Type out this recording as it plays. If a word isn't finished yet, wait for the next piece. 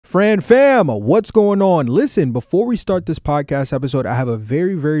Fam, what's going on? Listen, before we start this podcast episode, I have a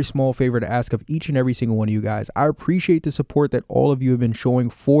very, very small favor to ask of each and every single one of you guys. I appreciate the support that all of you have been showing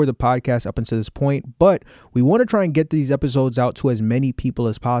for the podcast up until this point, but we want to try and get these episodes out to as many people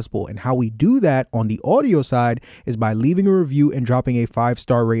as possible. And how we do that on the audio side is by leaving a review and dropping a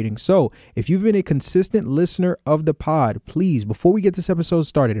 5-star rating. So if you've been a consistent listener of the pod, please, before we get this episode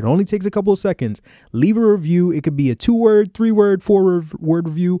started, it only takes a couple of seconds, leave a review. It could be a 2-word, 3-word, 4-word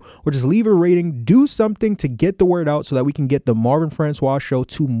review, or just leave a rating. Do something to get the word out so that we can get the Marvin Francois show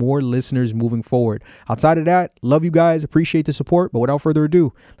to more listeners moving forward. Outside of that, love you guys, appreciate the support, but without further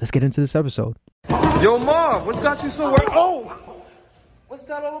ado, let's get into this episode. Yo, Marv, what's got you so worried? Oh, what's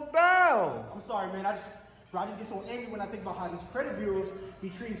that all about? I'm sorry, man. I just get so angry when I think about how these credit bureaus be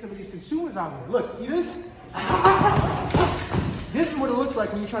treating some of these consumers out here. Look, see this? This is what it looks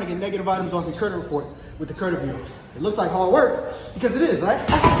like when you're trying to get negative items off your credit report with the credit bureaus. It looks like hard work because it is, right?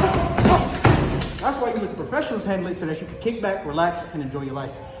 That's why you let the professionals handle it so that you can kick back, relax, and enjoy your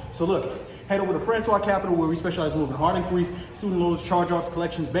life. So look, head over to Francois Capital where we specialize in moving hard inquiries, student loans, charge-offs,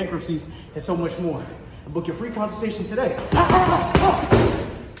 collections, bankruptcies, and so much more. And book your free consultation today.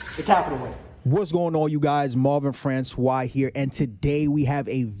 The Capital way. What's going on, you guys? Marvin Francois here, and today we have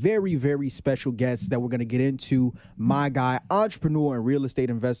a very, very special guest that we're going to get into. My guy, entrepreneur and real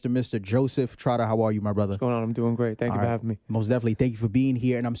estate investor, Mr. Joseph Trotta. How are you, my brother? What's going on? I'm doing great. Thank you for having me. Most definitely. Thank you for being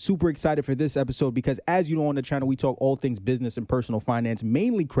here, and I'm super excited for this episode because, as you know, on the channel, we talk all things business and personal finance,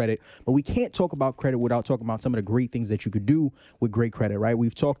 mainly credit, but we can't talk about credit without talking about some of the great things that you could do with great credit, right?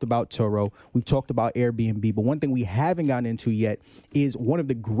 We've talked about Turo. We've talked about Airbnb, but one thing we haven't gotten into yet is one of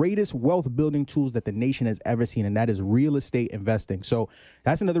the greatest wealth building tools that the nation has ever seen, and that is real estate investing. So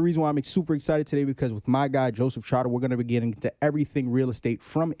that's another reason why I'm super excited today, because with my guy, Joseph Trotta, we're going to be getting into everything real estate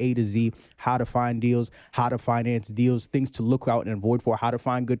from A to Z, how to find deals, how to finance deals, things to look out and avoid for, how to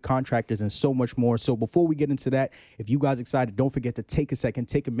find good contractors, and so much more. So before we get into that, if you guys are excited, don't forget to take a second,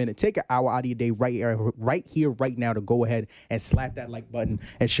 take a minute, take an hour out of your day right here, right now to go ahead and slap that like button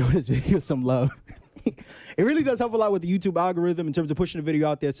and show this video some love. It really does help a lot with the YouTube algorithm in terms of pushing the video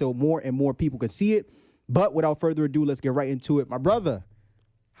out there so more and more people can see it. But without further ado, let's get right into it. My brother,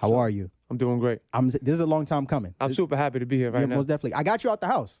 how are you? I'm doing great. This is a long time coming. I'm super happy to be here right now. Most definitely. I got you out the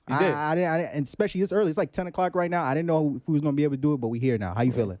house. You did. I didn't, and especially it's early. It's like 10 o'clock right now. I didn't know if we was going to be able to do it, but we're here now. How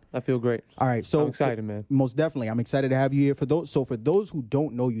you feeling? I feel great. All right. So I'm excited, man. Most definitely. I'm excited to have you here. For those who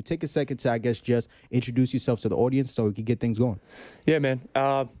don't know you, take a second to, I guess, just introduce yourself to the audience so we can get things going. Yeah, man.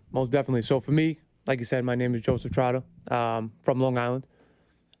 Most definitely. So for me, like you said, my name is Joseph Trotta, from Long Island,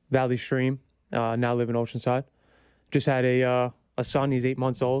 Valley Stream, now live in Oceanside. Just had a son. He's 8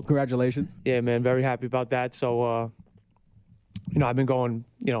 months old. Congratulations. Yeah, man. Very happy about that. So, I've been going,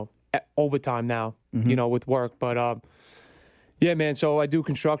 overtime now, with work. But, yeah, man. So I do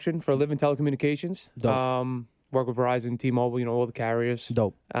construction for a living, telecommunications. Dope. Work with Verizon, T-Mobile, all the carriers.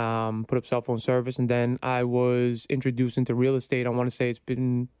 Dope. Put up cell phone service. And then I was introduced into real estate. I want to say it's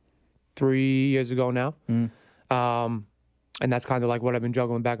been 3 years ago now. And that's kind of like what I've been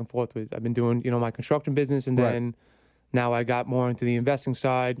juggling back and forth with. I've been doing, my construction business, and then now I got more into the investing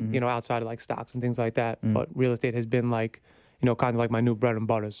side, outside of like stocks and things like that. But real estate has been like, kind of like my new bread and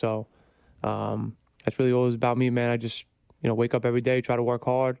butter. So that's really all it's about me, man. I just, wake up every day, try to work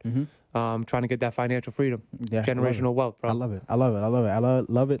hard, trying to get that financial freedom, generational wealth, bro. I love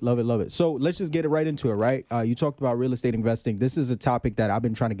it. So let's just get it right into it, right? You talked about real estate investing. This is a topic that I've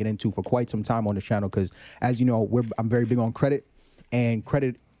been trying to get into for quite some time on the channel because, as you know, I'm very big on credit, and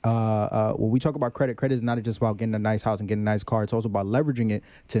credit. When we talk about credit is not just about getting a nice house and getting a nice car. It's also about leveraging it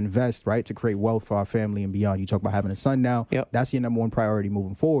to invest, right? To create wealth for our family and beyond. You talk about having a son now. Yep. That's your number one priority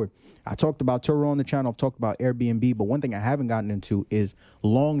moving forward. I talked about Turo on the channel. I've talked about Airbnb, but one thing I haven't gotten into is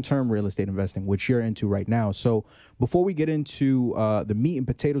long-term real estate investing, which you're into right now. So before we get into the meat and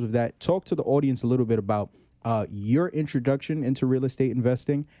potatoes of that, talk to the audience a little bit about your introduction into real estate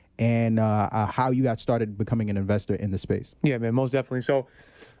investing and how you got started becoming an investor in the space. Yeah, man, most definitely. So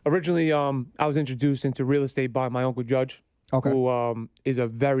originally, I was introduced into real estate by my uncle Judge, who is a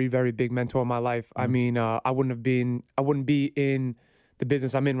very, very big mentor in my life. I mean, I wouldn't be in the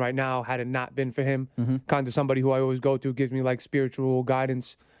business I'm in right now had it not been for him. Kind of somebody who I always go to, gives me like spiritual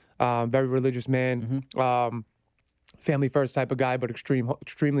guidance. Very religious man, family first type of guy, but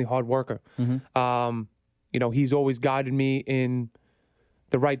extremely hard worker. He's always guided me in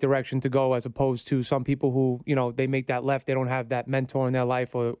the right direction to go, as opposed to some people who, they make that left. They don't have that mentor in their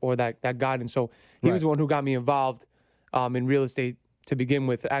life or that guidance. So he was the one who got me involved in real estate to begin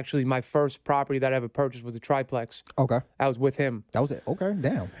with. Actually, my first property that I ever purchased was a triplex. Okay. I was with him. That was it. Okay.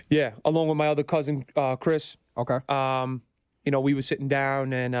 Damn. Yeah. Along with my other cousin, Chris. Okay. you know, we were sitting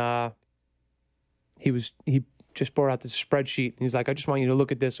down and he just brought out this spreadsheet. He's like, I just want you to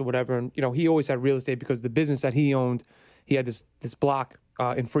look at this or whatever. And, you know, he always had real estate because the business that he owned, he had this block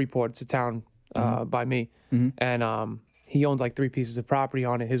in Freeport. It's a town by me. And he owned like 3 pieces of property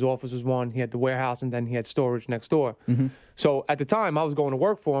on it. His office was one. He had the warehouse, and then he had storage next door. So at the time, I was going to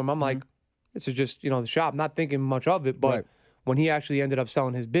work for him. I'm like, this is just, you know, the shop, not thinking much of it. But when he actually ended up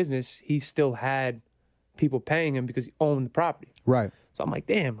selling his business, he still had people paying him because he owned the property. Right. So I'm like,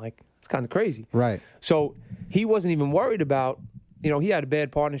 damn, like, it's kind of crazy. Right. So he wasn't even worried about, you know, he had a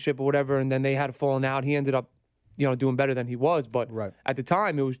bad partnership or whatever, and then they had a falling out. He ended up, you know, doing better than he was. But at the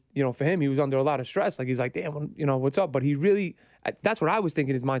time, it was, you know, for him, he was under a lot of stress. Like, he's like, damn, you know, what's up? But he really, that's what I was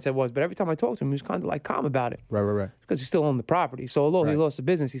thinking his mindset was. But every time I talked to him, he was kind of like calm about it. Right. Because he still owned the property. So although he lost the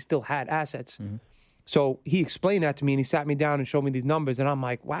business, he still had assets. So he explained that to me, and he sat me down and showed me these numbers. And I'm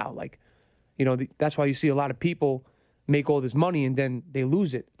like, wow, like, you know, that's why you see a lot of people make all this money and then they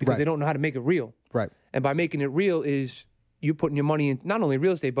lose it because they don't know how to make it real. Right. And by making it real is you putting your money in not only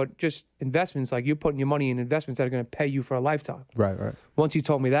real estate, but just investments. Like, you're putting your money in investments that are going to pay you for a lifetime. Right. Once he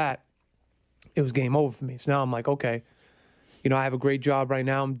told me that, it was game over for me. So now I'm like, okay, you know, I have a great job right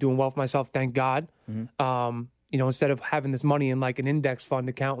now. I'm doing well for myself. Thank God. You know, instead of having this money in like an index fund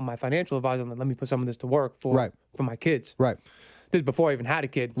account with my financial advisor, I'm like, let me put some of this to work for my kids. Right. This is before I even had a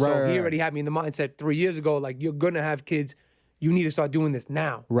kid. So he already had me in the mindset 3 years ago, like, you're going to have kids. You need to start doing this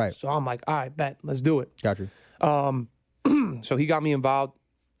now. Right. So I'm like, all right, bet, let's do it. Got you. So he got me involved,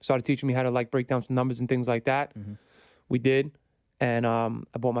 started teaching me how to like break down some numbers and things like that. We did. And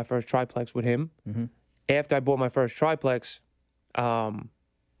I bought my first triplex with him. After I bought my first triplex, now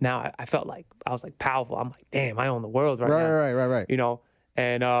I felt like I was like powerful. I'm like, damn, I own the world right now. Right. You know?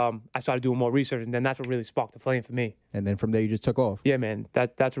 And I started doing more research, and then that's what really sparked the flame for me. And then from there, you just took off. Yeah, man.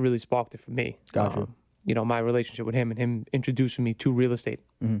 That's what really sparked it for me. Gotcha. You know, my relationship with him and him introducing me to real estate.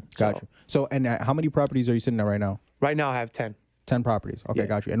 Gotcha. So, and how many properties are you sitting at right now? Right now, I have 10. 10 properties. Okay,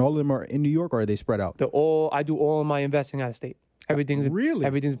 got you. And all of them are in New York, or are they spread out? I do all of my investing out of state. Everything's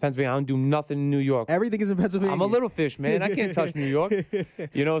in Pennsylvania. I don't do nothing in New York. Everything is in Pennsylvania. I'm a little fish, man. I can't touch New York.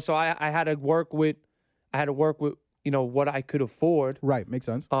 You know, so I had to work with, you know, what I could afford. Right, makes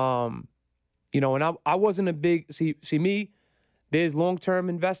sense. You know, and I wasn't a big see me. There's long-term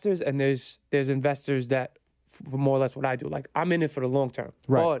investors and there's investors that for more or less what I do. Like, I'm in it for the long term,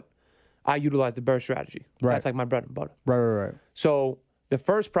 but I utilize the burst strategy. That's like my bread and butter. Right. So the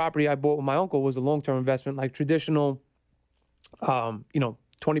first property I bought with my uncle was a long-term investment, like traditional. You know,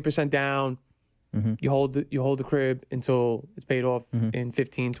 20% down. You hold the crib until it's paid off in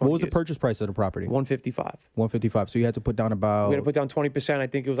 15, 20 What was years. The purchase price of the property? 155. 155. So you had to put down about... We had to put down 20%. I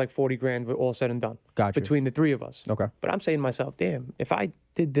think it was like 40 grand, but all said and done. Gotcha. Between the three of us. Okay. But I'm saying to myself, damn, if I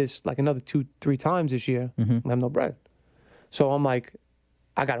did this like another 2-3 times this year, I have no bread. So I'm like,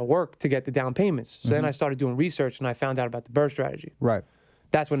 I got to work to get the down payments. So then I started doing research and I found out about the burst strategy. Right.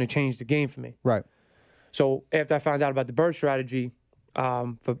 That's when it changed the game for me. Right. So after I found out about the burst strategy,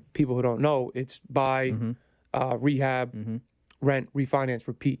 for people who don't know, it's buy, rehab, rent, refinance,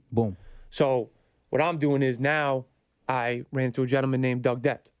 repeat. Boom. So what I'm doing is now I ran into a gentleman named Doug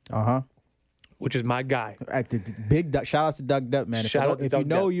Depp. Which is my guy. Big shout out to Doug Depp, man. If you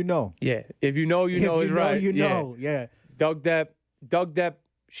know, you know. Yeah. If you know, you know is right. You know. Yeah. Doug Depp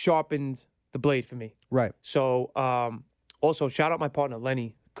sharpened the blade for me. Right. So also shout out my partner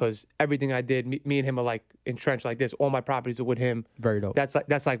Lenny. Because everything I did, me and him are like entrenched like this. All my properties are with him. Very dope.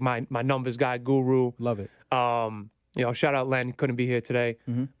 That's like my numbers guy, guru. Love it. You know, shout out Len. Couldn't be here today,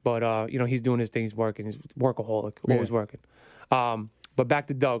 but you know, he's doing his thing. He's working. He's workaholic. Always working. But back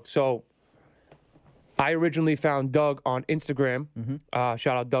to Doug. So I originally found Doug on Instagram.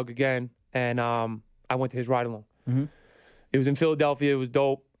 Shout out Doug again, and I went to his ride along. It was in Philadelphia. It was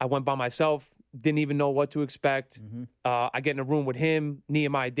dope. I went by myself. Didn't even know what to expect. I get in a room with him.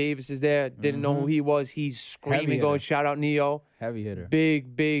 Nehemiah Davis is there. Didn't know who he was. He's screaming, going, shout out Neo. Heavy hitter.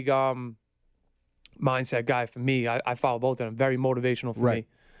 Big mindset guy for me. I follow both of them. Very motivational for me.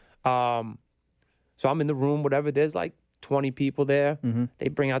 So I'm in the room, whatever. There's like 20 people there. They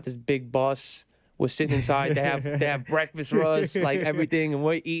bring out this big bus. We're sitting inside. They have breakfast for us, like everything, and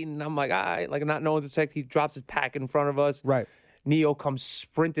we're eating. I'm like, all right, like I'm not knowing what to expect. He drops his pack in front of us. Right. Neo comes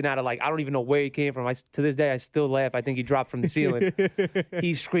sprinting out of like, I don't even know where he came from. To this day, I still laugh. I think he dropped from the ceiling.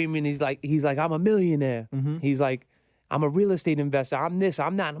 He's screaming. He's like, I'm a millionaire. He's like, I'm a real estate investor. I'm this,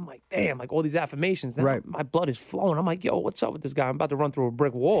 I'm that. And I'm like, damn, like all these affirmations. Now my blood is flowing. I'm like, yo, what's up with this guy? I'm about to run through a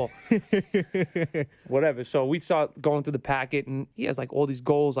brick wall. Whatever. So we start going through the packet, and he has like all these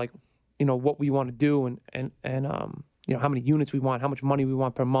goals, like, you know, what we want to do and you know, how many units we want, how much money we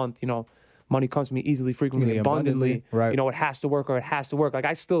want per month, you know, money comes to me easily, frequently, abundantly. Right. You know, it has to work or it has to work. Like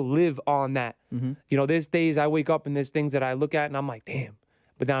I still live on that. You know, there's days I wake up and there's things that I look at and I'm like, damn.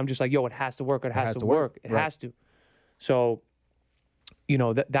 But then I'm just like, yo, it has to work. It has to work. It has to. So, you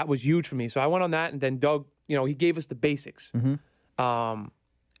know, that was huge for me. So I went on that, and then Doug, you know, he gave us the basics. And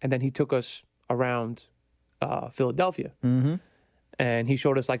then he took us around Philadelphia. And he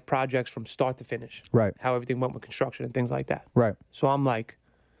showed us like projects from start to finish. Right. How everything went with construction and things like that. Right. So I'm like,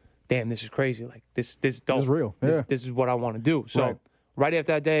 damn, this is crazy. Like this is dope. This is real. This is what I want to do. So right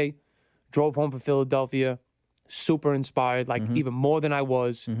after that day, drove home from Philadelphia, super inspired, like even more than I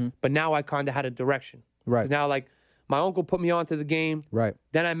was. But now I kind of had a direction. Right. Now, like, my uncle put me onto the game. Right.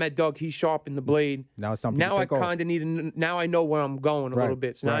 Then I met Doug. He sharpened the blade. Now it's something now to I take off. kind of need now I know where I'm going a little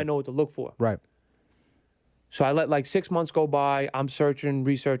bit. So now I know what to look for. Right. So I let like 6 months go by. I'm searching,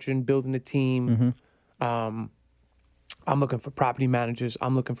 researching, building a team. I'm looking for property managers.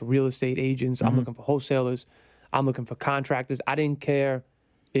 I'm looking for real estate agents. I'm looking for wholesalers. I'm looking for contractors. I didn't care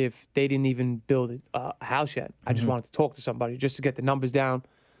if they didn't even build a house yet. I just wanted to talk to somebody just to get the numbers down.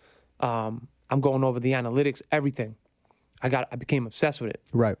 I'm going over the analytics, everything. I became obsessed with it.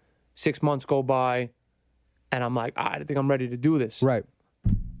 Right. 6 months go by, and I'm like, I think I'm ready to do this. Right.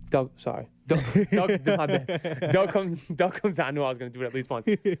 Doug, my bad. Doug comes out. I knew I was going to do it at least once.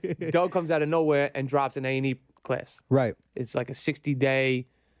 Doug comes out of nowhere and drops an A&E class. Right. It's like a 60-day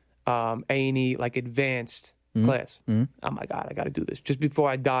A&E, like advanced class. I'm like, God, I got to do this. Just before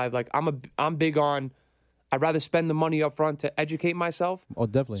I dive, like I'm big on, I'd rather spend the money up front to educate myself. Oh,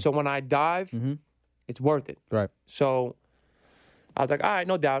 definitely. So when I dive, it's worth it. Right. So I was like, all right,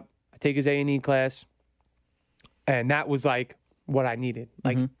 no doubt. I take his A&E class, and that was like what I needed,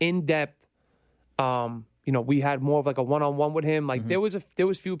 like in depth. You know, we had more of like a one-on-one with him. Like there was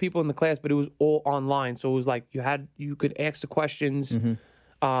few people in the class, but it was all online. So it was like you could ask the questions.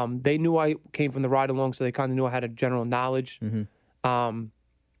 They knew I came from the ride along, so they kind of knew I had a general knowledge. And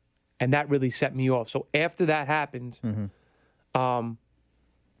that really set me off. So after that happened,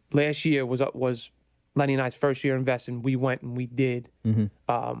 last year was Lenny and I's first year investing. We went and we did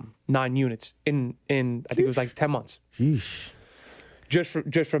 9 units in I think it was like 10 months. Sheesh.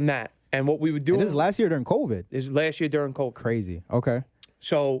 Just from that. And what we would do. And this is last year during COVID. This is last year during COVID. Crazy. Okay.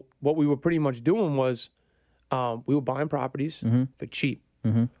 So what we were pretty much doing was we were buying properties for cheap.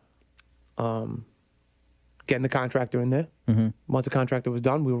 Getting the contractor in there. Once the contractor was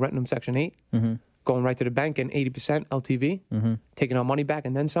done, we were renting them Section 8, going right to the bank, getting 80% LTV, taking our money back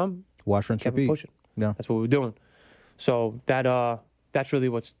and then some. Wash, rinse, kept repeat. pushing. Yeah. That's what we were doing. So that's really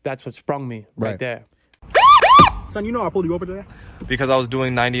what sprung me right there. Son, you know I pulled you over today? Because I was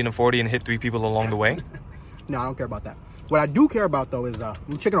doing 90 and a 40 and hit 3 people along the way? No, I don't care about that. What I do care about, though, is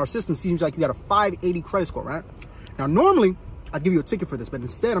when checking our system, seems like you got a 580 credit score, right? Now, normally, I'd give you a ticket for this, but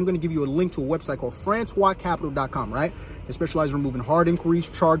instead, I'm going to give you a link to a website called francoiscapital.com, right? They specialize in removing hard inquiries,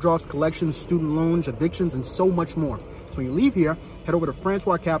 charge-offs, collections, student loans, evictions, and so much more. So when you leave here, head over to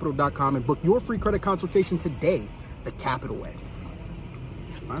francoiscapital.com and book your free credit consultation today, the capital way.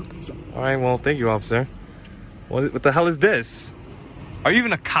 All right, well, thank you, officer. What the hell is this? Are you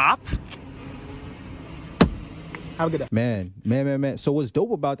even a cop? Have a good day. Man. So what's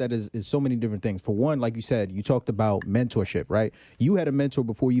dope about that is so many different things. For one, like you said, you talked about mentorship, right? You had a mentor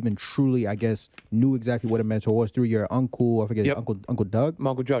before you even truly, I guess, knew exactly what a mentor was through your uncle. I forget, Uncle Doug?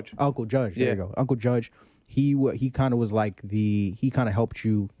 Uncle Judge. Uncle Judge. There you go. Uncle Judge. He kind of was like he kind of helped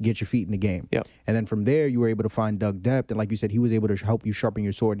you get your feet in the game. Yep. And then from there, you were able to find Doug Depp. And like you said, he was able to help you sharpen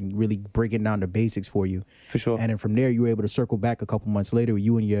your sword and really breaking down the basics for you. For sure. And then from there, you were able to circle back a couple months later with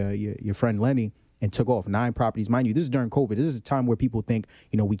you and your friend Lenny and took off 9 properties. Mind you, this is during COVID. This is a time where people think,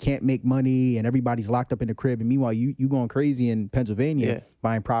 we can't make money and everybody's locked up in the crib. And meanwhile, you going crazy in Pennsylvania,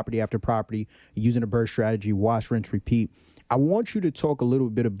 buying property after property, using a BRRRR strategy, wash, rinse, repeat. I want you to talk a little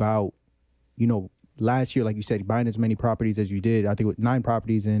bit about, last year, like you said, buying as many properties as you did. I think with 9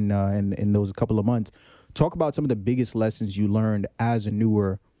 properties in those couple of months. Talk about some of the biggest lessons you learned as a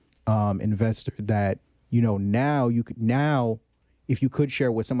newer investor that, now if you could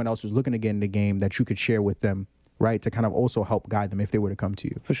share with someone else who's looking to get in the game, that you could share with them, right, to kind of also help guide them if they were to come to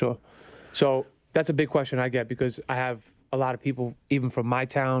you. For sure. So that's a big question I get because I have a lot of people, even from my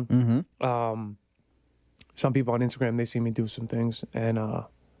town. Some people on Instagram, they see me do some things, and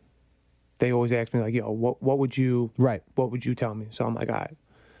they always ask me like, "Yo, what would you tell me?" So I'm like, all right.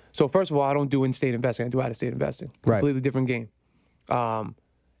 So first of all, I don't do in-state investing. I do out-of-state investing. Completely different game.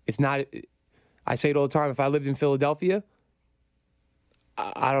 It's not. I say it all the time. If I lived in Philadelphia,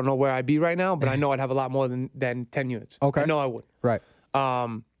 I don't know where I'd be right now, but I know I'd have a lot more than 10 units. Okay. I know I would. Right.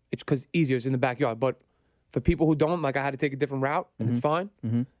 It's because easier. It's in the backyard. But For people who don't, like I had to take a different route, and it's fine.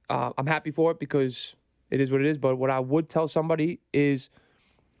 I'm happy for it because it is what it is. But what I would tell somebody is,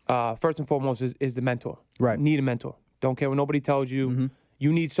 first and foremost, is the mentor. Right. Need a mentor. Don't care what nobody tells you.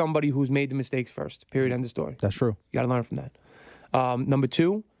 You need somebody who's made the mistakes first. Period. End of story. That's true. You got to learn from that. Number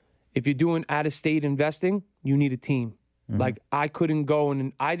two, if you're doing out-of-state investing, you need a team. Like I couldn't go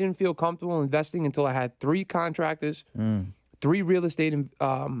and I didn't feel comfortable investing until I had 3 contractors, 3 real estate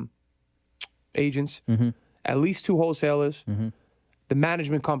agents, at least 2 wholesalers. The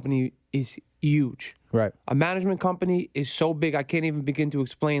management company is huge. Right. A management company is so big, I can't even begin to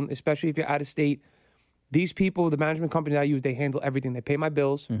explain, especially if you're out of state. These people, the management company that I use, they handle everything. They pay my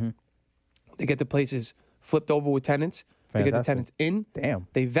bills. They get the places flipped over with tenants. They get the tenants in. Damn.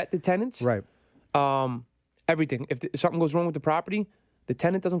 They vet the tenants. Right. Everything. If something goes wrong with the property, the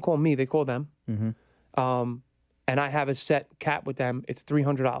tenant doesn't call me. They call them. And I have a set cap with them. It's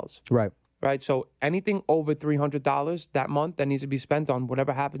 $300. Right. Right. So anything over $300 that month that needs to be spent on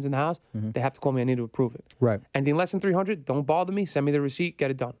whatever happens in the house, they have to call me. I need to approve it. Right. Anything less than $300, don't bother me. Send me the receipt. Get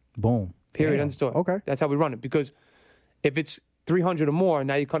it done. Boom. Period. Damn. End of story. Okay. That's how we run it. Because if it's $300 or more,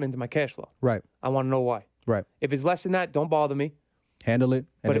 now you're cutting into my cash flow. Right. I want to know why. Right. If it's less than that, don't bother me. Handle it,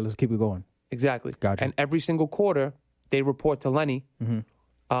 and But then let's keep it going. Exactly. Gotcha. And every single quarter, they report to Lenny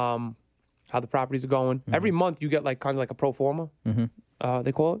how the properties are going. Every month, you get like kind of like a pro forma,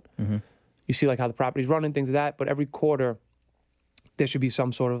 they call it. You see like how the property's running, things like that. But every quarter, there should be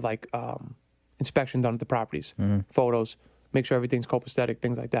some sort of like inspection done at the properties, photos, make sure everything's copacetic,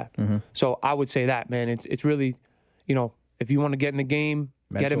 things like that. So I would say that, man, it's really, you know, if you want to get in the game,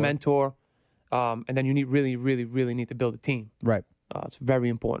 get a mentor, and then you really need to build a team. Right. It's very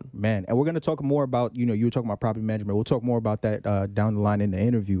important. Man, and we're going to talk more about, you know, you were talking about property management. We'll talk more about that down the line in the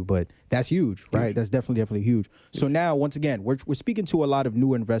interview, but that's huge, right? Huge. That's definitely huge. So now, once again, we're speaking to a lot of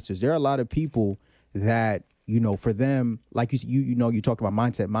new investors. There are a lot of people that, you know, for them, like you talked about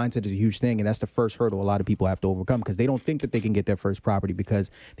mindset. Mindset is a huge thing, and that's the first hurdle a lot of people have to overcome because they don't think that they can get their first property because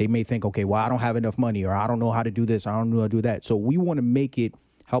they may think, okay, well, I don't have enough money, or I don't know how to do this, or I don't know how to do that. So we want to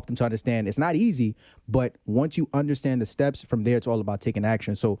help them to understand it's not easy, but once you understand the steps, from there, it's all about taking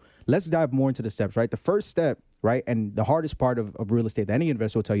action. So let's dive more into the steps, right? The first step, right, and the hardest part of real estate that any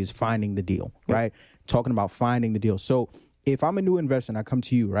investor will tell you is finding the deal, right? Talking about finding the deal. So if I'm a new investor and I come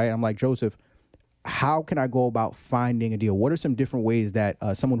to you, right, I'm like, Joseph, how can I go about finding a deal? What are some different ways that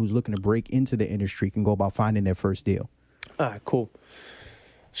someone who's looking to break into the industry can go about finding their first deal? All right, cool.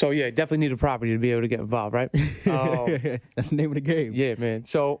 So, yeah, definitely need a property to be able to get involved, right? That's the name of the game. Yeah, man.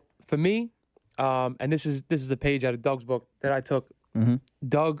 So, for me, and this is a page out of Doug's book that I took.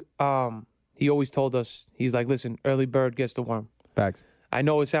 Doug, he always told us, he's like, listen, early bird gets the worm. Facts. I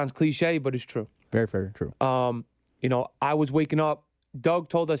know it sounds cliche, but it's true. Very, very true. You know, I was waking up. Doug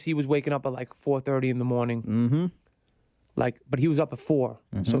told us he was waking up at like 4:30 in the morning. Like, but he was up at 4.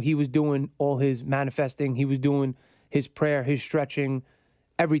 So he was doing all his manifesting. He was doing his prayer, his stretching,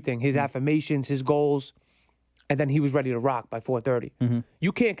 everything, his affirmations, his goals, and then he was ready to rock by 4:30.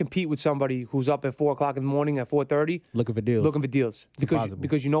 You can't compete with somebody who's up at 4 o'clock in the morning at 4:30 looking for deals.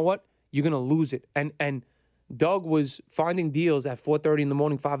 Because you know what, you're gonna lose it. And Doug was finding deals at 4:30 in the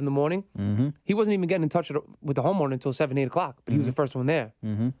morning, 5 in the morning. He wasn't even getting in touch with the homeowner until 7, 8 o'clock, but he was the first one there.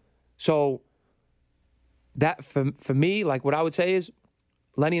 So that for me, like what I would say is,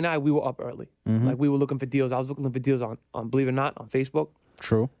 Lenny and I, we were up early. Like we were looking for deals. I was looking for deals on believe it or not, on Facebook.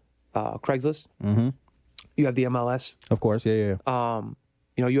 True. Craigslist. You have the MLS. Of course, yeah.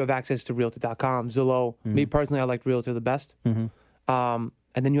 You know, you have access to Realtor.com, Zillow. Me personally, I like Realtor the best. And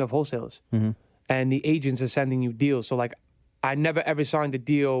then you have wholesalers. And the agents are sending you deals. So, like, I never, ever signed a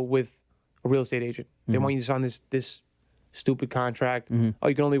deal with a real estate agent. They want you to sign this stupid contract. Oh,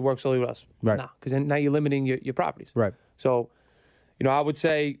 you can only work solely with us. Right. Nah, because then now you're limiting your properties. Right. So, you know, I would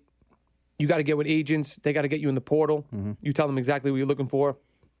say you got to get with agents. They got to get you in the portal. You tell them exactly what you're looking for.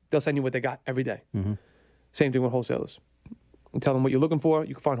 They'll send you what they got every day. Same thing with wholesalers. You tell them what you're looking for.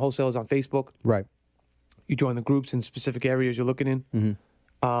 You can find wholesalers on Facebook. Right. You join the groups in specific areas you're looking in.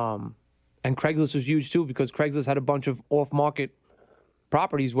 And Craigslist was huge too, because Craigslist had a bunch of off-market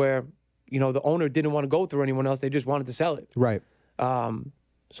properties where, you know, the owner didn't want to go through anyone else. They just wanted to sell it. Right.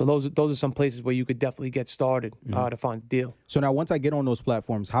 So those are some places where you could definitely get started to find a deal. So now once I get on those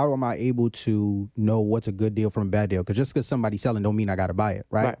platforms, how am I able to know what's a good deal from a bad deal? Because just because somebody's selling don't mean I got to buy it,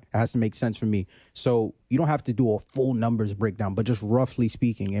 right? It has to make sense for me. So you don't have to do a full numbers breakdown, but just roughly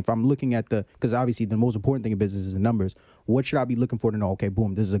speaking, if I'm looking at because obviously the most important thing in business is the numbers, what should I be looking for to know, okay,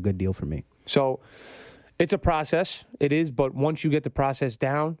 boom, this is a good deal for me? So it's a process. It is, but once you get the process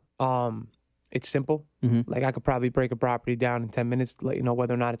down, it's simple. Like I could probably break a property down in 10 minutes to let you know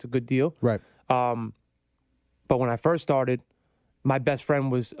whether or not it's a good deal. Right. But when I first started, my best friend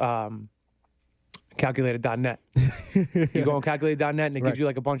was calculator.net. You go on calculator.net and it gives you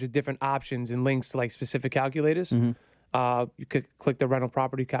like a bunch of different options and links to like specific calculators. You could click the rental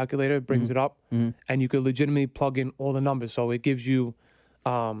property calculator, it brings it up, and you could legitimately plug in all the numbers. So it gives you,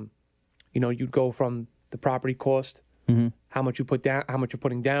 you'd go from the property cost, how much you put down, how much you're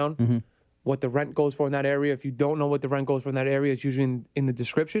putting down, what the rent goes for in that area. If you don't know what the rent goes for in that area, it's usually in the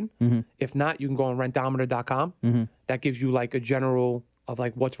description. If not, you can go on rentometer.com. That gives you like a general of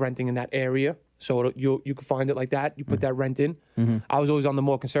like what's renting in that area. So you can find it like that. You put that rent in. I was always on the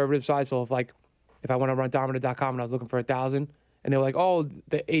more conservative side. So if I went on rentometer.com and I was looking for 1,000 and they were like, oh,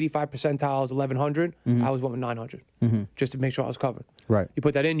 the 85 percentile is 1,100, I was wanting 900 just to make sure I was covered. Right. You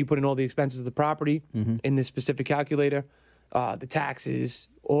put that in, you put in all the expenses of the property in this specific calculator, the taxes,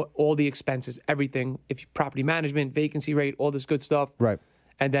 all the expenses, everything. If you property management, vacancy rate, all this good stuff. Right.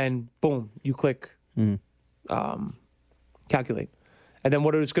 And then boom, you click calculate. And then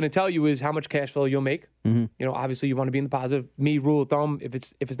what it's going to tell you is how much cash flow you'll make. Obviously you want to be in the positive. Me, rule of thumb, if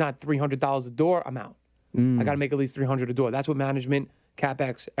it's not $300 a door, I'm out. I got to make at least $300 a door. That's what management,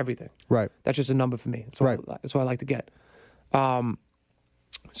 CapEx, everything. Right. That's just a number for me. That's what I like to get.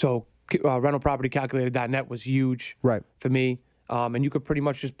 So rentalpropertycalculator.net was huge for me. And you could pretty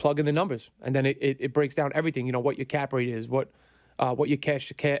much just plug in the numbers. And then it breaks down everything, what your cap rate is, what your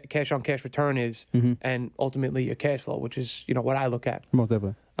cash on cash return is, and ultimately your cash flow, which is what I look at. Most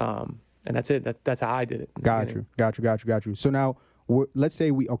definitely. And that's it. That's how I did it. Got you. So now, let's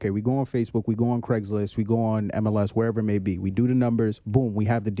say we go on Facebook, we go on Craigslist, we go on MLS, wherever it may be. We do the numbers, boom, we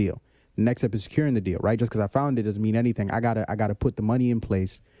have the deal. Next step is securing the deal, right? Just because I found it doesn't mean anything. I gotta put the money in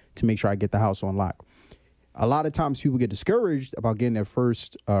place to make sure I get the house on lock. A lot of times people get discouraged about getting their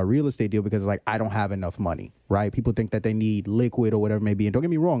first real estate deal because I don't have enough money, right? People think that they need liquid or whatever it may be. And don't get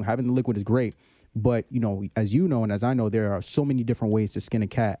me wrong, having the liquid is great. But, as you know and as I know, there are so many different ways to skin a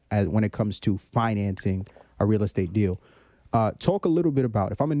cat when it comes to financing a real estate deal. Talk a little bit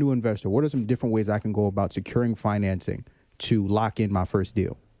about, if I'm a new investor, what are some different ways I can go about securing financing to lock in my first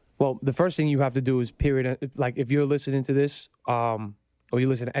deal? Well, the first thing you have to do is if you're listening to this or you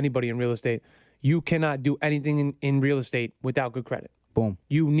listen to anybody in real estate, you cannot do anything in real estate without good credit. Boom.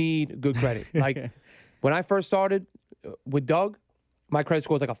 You need good credit. When I first started with Doug, my credit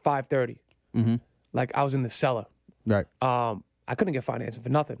score was like a 530. I was in the cellar. Right. I couldn't get financing for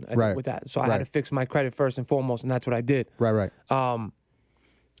nothing with that. So I had to fix my credit first and foremost, and that's what I did. Right.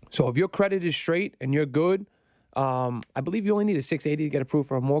 So if your credit is straight and you're good, I believe you only need a 680 to get approved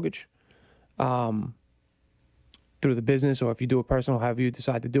for a mortgage. Through the business, or if you do it personal, however you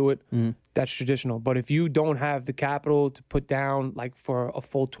decide to do it, that's traditional. But if you don't have the capital to put down for a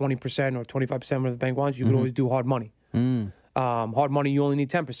full 20% or 25% of the bank wants, you can always do hard money. Hard money, you only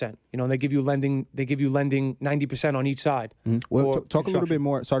need 10%. They give you lending 90% on each side. Well, talk a little bit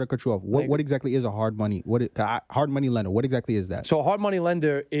more. Sorry to cut you off. What exactly is a hard money? Hard money lender? What exactly is that? So a hard money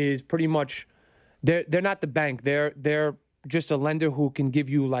lender is pretty much they're not the bank. They're just a lender who can give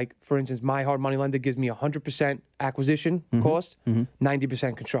you, for instance, my hard money lender gives me 100% acquisition cost,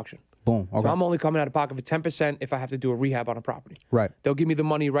 90% construction. Boom. Okay. So I'm only coming out of pocket for 10% if I have to do a rehab on a property. Right. They'll give me the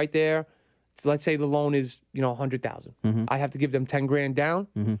money right there. So let's say the loan is, $100,000. I have to give them 10 grand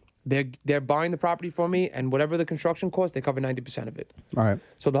down. They're buying the property for me, and whatever the construction cost, they cover 90% of it. All right.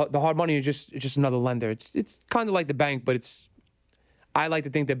 So the hard money is just another lender. It's kind of like the bank, but I like to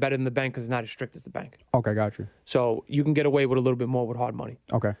think they're better than the bank because it's not as strict as the bank. Okay, got you. So you can get away with a little bit more with hard money.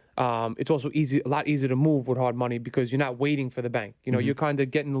 Okay. It's also a lot easier to move with hard money because you're not waiting for the bank. You're kind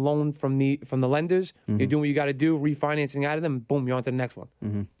of getting the loan from the lenders. You're doing what you got to do, refinancing out of them. Boom, you're on to the next one.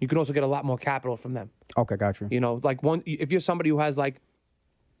 You can also get a lot more capital from them. Okay, got you. If you're somebody who has like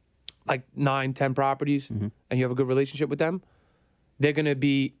 9, 10 properties and you have a good relationship with them, they're gonna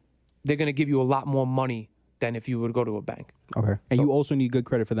give you a lot more money than if you would go to a bank. Okay. And you also need good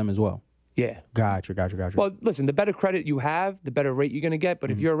credit for them as well. Yeah. Gotcha. Well, listen, the better credit you have, the better rate you're going to get.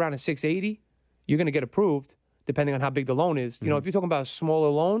 But if you're around a 680, you're going to get approved depending on how big the loan is. If you're talking about a smaller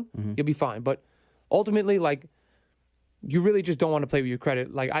loan, you'll be fine. But ultimately, you really just don't want to play with your credit.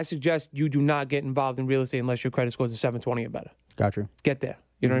 I suggest you do not get involved in real estate unless your credit scores are 720 or better. Gotcha. Get there.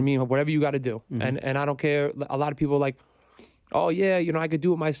 You know what I mean? Whatever you got to do. And I don't care. A lot of people are like, oh, yeah, I could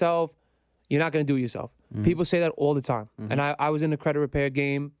do it myself. You're not going to do it yourself. People say that all the time. And I was in the credit repair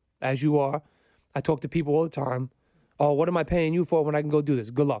game, as you are. I talk to people all the time. Oh, what am I paying you for when I can go do this?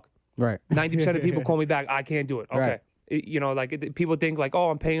 Good luck. Right. 90% of people call me back. I can't do it. Okay. Right. People think oh,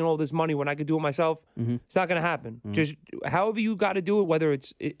 I'm paying all this money when I could do it myself. It's not going to happen. Just however you got to do it, whether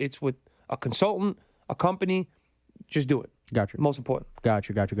it's with a consultant, a company, just do it. Gotcha. Most important.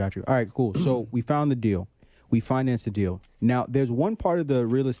 Gotcha. All right, cool. So we found the deal. we finance the deal. Now, there's one part of the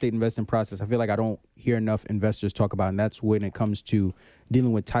real estate investing process I feel like I don't hear enough investors talk about, and that's when it comes to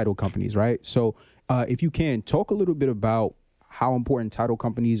dealing with title companies, right? So if you can, talk a little bit about how important title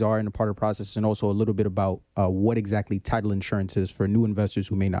companies are in a part of the process, and also a little bit about what exactly title insurance is for new investors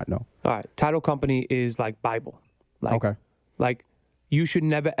who may not know. All right. Title company is like Bible. Okay. Like, you should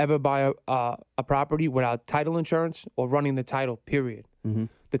never, ever buy a property without title insurance or running the title, period. Mm-hmm.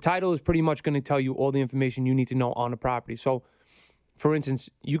 The title is pretty much going to tell you all the information you need to know on the property. So, for instance,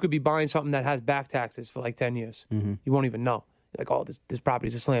 you could be buying something that has back taxes for like 10 years. Mm-hmm. You won't even know. You're like, oh, this property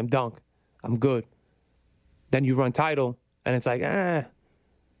is a slam dunk. I'm good. Then you run title, and it's like, there's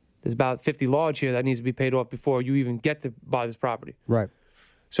about 50 large here that needs to be paid off before you even get to buy this property. Right.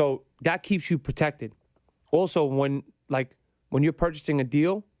 So that keeps you protected. Also, when you're purchasing a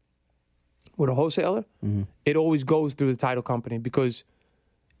deal with a wholesaler, mm-hmm. it always goes through the title company because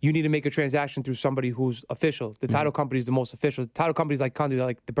you need to make a transaction through somebody who's official. The title company is the most official. The title company is like kind of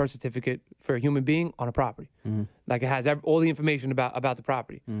like the birth certificate for a human being on a property. Mm-hmm. Like, it has all the information about the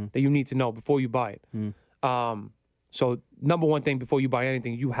property that you need to know before you buy it. So number one thing before you buy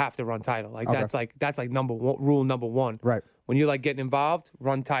anything, you have to run title. Like, that's like rule number one. Right. When you're like getting involved,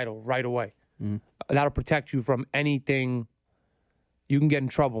 run title right away. That'll protect you from anything. You can get in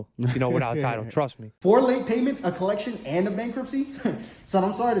trouble, without title. Trust me. 4 late payments, a collection, and a bankruptcy? Son,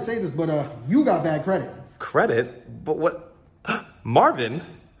 I'm sorry to say this, but you got bad credit. Credit? But what? Marvin?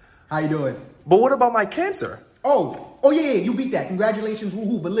 How you doing? But what about my cancer? Oh yeah, you beat that. Congratulations,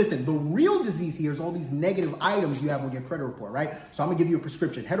 woohoo. But listen, the real disease here is all these negative items you have on your credit report, right? So I'm gonna give you a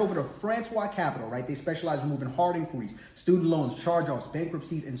prescription. Head over to Francois Capital, right? They specialize in moving hard inquiries, student loans, charge-offs,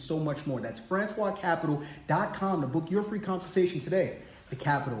 bankruptcies, and so much more. That's FrancoisCapital.com to book your free consultation today. The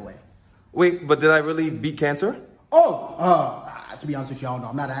Capital way. Wait, but did I really beat cancer? To be honest with you, I don't know.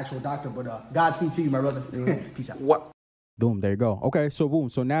 I'm not an actual doctor, but Godspeed to you, my brother. Peace out. What? Boom, there you go. Okay, so boom.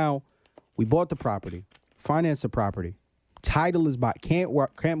 So now we bought the property, financed the property. Title is bought. Can't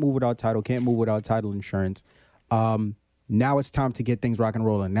move without title, can't move without title insurance. Now it's time to get things rock and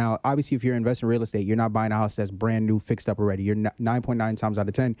rolling. Now, obviously, if you're investing in real estate, you're not buying a house that's brand new, fixed up already. You're 9.9 times out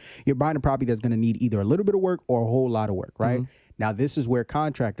of 10, you're buying a property that's going to need either a little bit of work or a whole lot of work, right? Mm-hmm. Now, this is where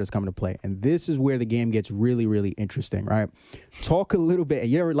contractors come into play, and this is where the game gets really, really interesting, right? Talk a little bit,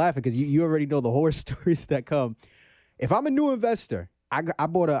 and you're laughing because you already know the horror stories that come. If I'm a new investor, I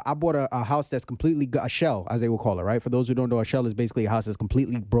bought a house that's completely a shell, as they will call it, right? For those who don't know, a shell is basically a house that's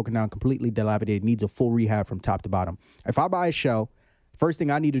completely broken down, completely dilapidated, needs a full rehab from top to bottom. If I buy a shell, first thing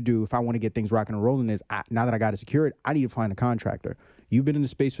I need to do if I want to get things rocking and rolling is, now that I got it secured, I need to find a contractor. You've been in the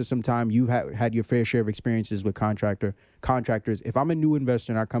space for some time. You've had your fair share of experiences with contractors. If I'm a new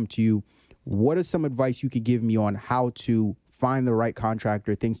investor and I come to you, what is some advice you could give me on how to find the right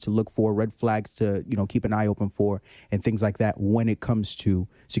contractor, things to look for, red flags to keep an eye open for, and things like that when it comes to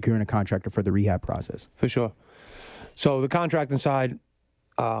securing a contractor for the rehab process? For sure. So the contracting side,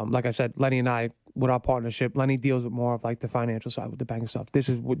 like I said, Lenny and I, with our partnership, Lenny deals with more of like the financial side with the bank stuff. This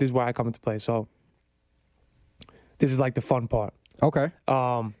is where I come into play. So this is like the fun part. Okay.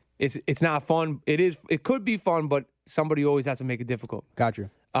 It's not fun. It could be fun, but somebody always has to make it difficult. Got you.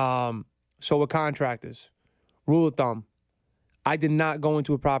 So with contractors, rule of thumb, I did not go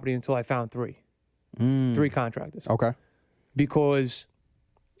into a property until I found 3 contractors. Okay. Because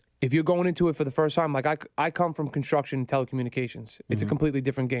if you're going into it for the first time, like I come from construction and telecommunications. It's a completely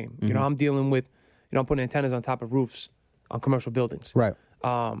different game. Mm-hmm. I'm dealing with, I'm putting antennas on top of roofs on commercial buildings. Right.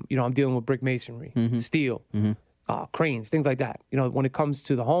 I'm dealing with brick masonry, steel, cranes, things like that. When it comes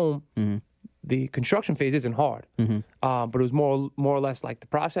to the home, the construction phase isn't hard, but it was more or less like the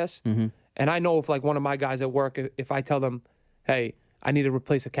process. And I know if like one of my guys at work, if I tell them, hey, I need to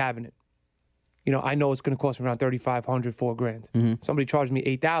replace a cabinet, I know it's going to cost me around $3,500, $4,000. Somebody charged me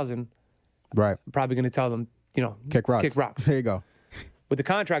 $8,000. Right. I'm probably going to tell them, kick rocks. Kick rocks. There you go. With the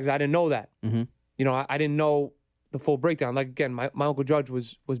contracts, I didn't know that. I didn't know the full breakdown. Like again, my Uncle Judge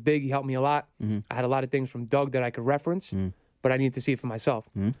was big. He helped me a lot. I had a lot of things from Doug that I could reference, but I needed to see it for myself.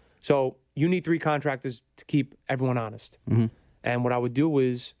 So you need 3 contractors to keep everyone honest. And what I would do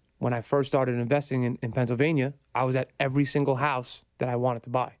is, when I first started investing in Pennsylvania, I was at every single house that I wanted to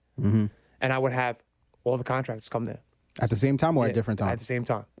buy. And I would have all the contractors come there. At the same time or at different times? At the same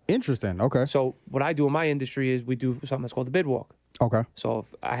time. Interesting. Okay. So what I do in my industry is we do something that's called the bid walk. Okay. So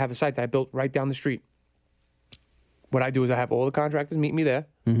if I have a site that I built right down the street. What I do is I have all the contractors meet me there.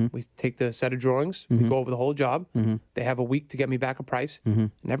 We take the set of drawings. We go over the whole job. They have a week to get me back a price. And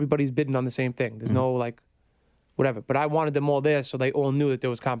everybody's bidding on the same thing. There's no like whatever. But I wanted them all there so they all knew that there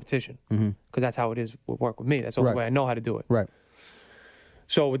was competition. Because that's how it is with work with me. That's the only way I know how to do it. Right.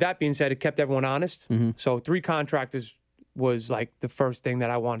 So with that being said, it kept everyone honest. So 3 contractors was like the first thing that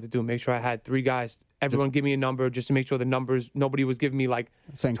I wanted to do. Make sure I had 3 guys. Everyone give me a number just to make sure the numbers, nobody was giving me like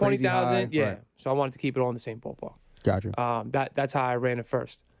 20,000. Yeah. Right. So I wanted to keep it all in the same ballpark. Gotcha. That's how I ran it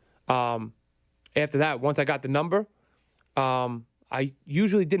first. After that, once I got the number, I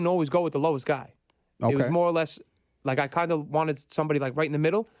usually didn't always go with the lowest guy. Okay. It was more or less like I kind of wanted somebody like right in the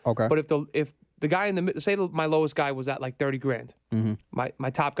middle. Okay. But if the guy in the middle, say my lowest guy was at like 30 grand, my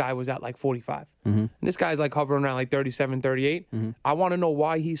top guy was at like 45. And this guy's like hovering around like 37, 38. I want to know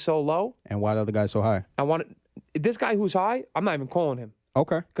why he's so low. And why the other guy's so high? This guy who's high, I'm not even calling him.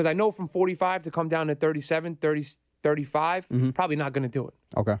 Okay. Because I know from 45 to come down to 37, 30, 35, he's probably not going to do it.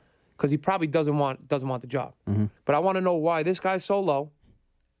 Okay. Because he probably doesn't want the job. But I want to know why this guy's so low.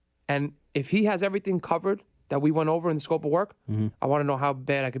 And if he has everything covered that we went over in the scope of work, I want to know how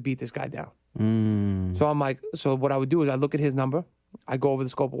bad I could beat this guy down. So I'm like, so what I would do is I look at his number, I go over the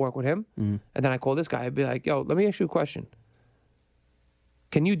scope of work with him, and then I call this guy. I'd be like, yo, let me ask you a question.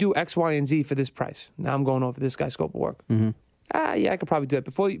 Can you do X, Y, and Z for this price? Now I'm going over this guy's scope of work. Yeah, I could probably do it.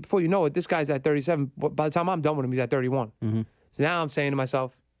 Before you know it, this guy's at 37. By the time I'm done with him, he's at 31. So now I'm saying to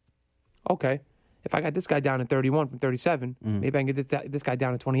myself, okay, if I got this guy down at 31 from 37, maybe I can get this guy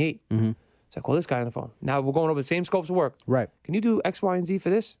down to 28. So I call this guy on the phone. Now we're going over the same scopes of work. Right. Can you do X, Y, and Z for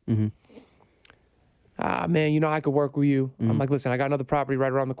this? Man, I could work with you. I'm like, listen, I got another property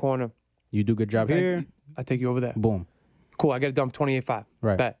right around the corner. You do a good job here. I take you over there. Boom. Cool, I get it done for 28.5.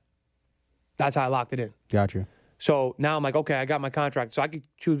 Right. Bet. That's how I locked it in. Gotcha. So now I'm like, okay, I got my contract. So I could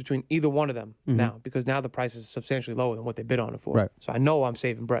choose between either one of them now, because now the price is substantially lower than what they bid on it for. Right. So I know I'm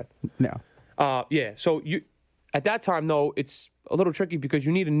saving bread. Now. Yeah. So at that time, though, it's a little tricky because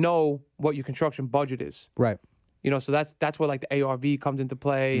you need to know what your construction budget is. Right. So that's where like the ARV comes into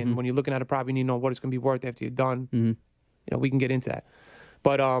play. And when you're looking at a property, you need to know what it's going to be worth after you're done. We can get into that.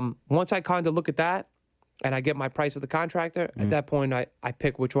 But once I kind of look at that and I get my price with the contractor, at that point, I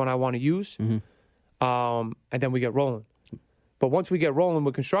pick which one I want to use. And then we get rolling. But once we get rolling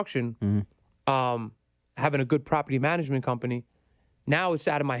with construction, having a good property management company, now it's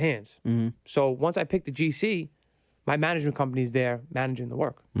out of my hands. So once I pick the GC, my management company's there managing the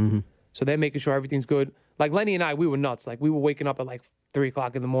work. So they're making sure everything's good. Like Lenny and I, we were nuts. Like we were waking up at like 3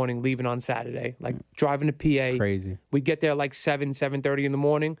 o'clock in the morning, leaving on Saturday, like driving to PA. Crazy. We'd get there like 7:30 in the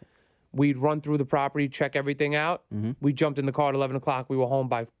morning. We'd run through the property, check everything out. We jumped in the car at 11 o'clock. We were home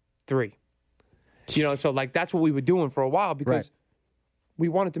by 3. So like that's what we were doing for a while because we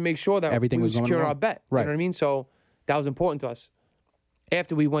wanted to make sure that everything was securing going our bet. Right. You know what I mean? So that was important to us.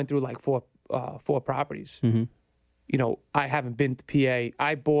 After we went through like four properties, I haven't been to PA.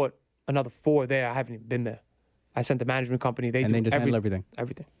 I bought another 4 there. I haven't even been there. I sent the management company. They just handle everything.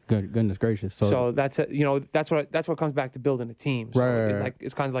 Everything. Goodness gracious. So that's that's what comes back to building a team. So right.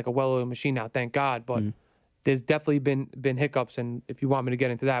 It's kind of like a well-oiled machine now. Thank God, but. There's definitely been hiccups, and if you want me to get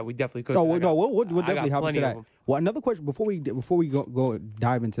into that, we definitely could. We'll definitely hop into that. Well, another question before we go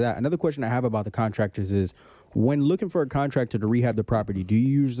dive into that. Another question I have about the contractors is, when looking for a contractor to rehab the property, do you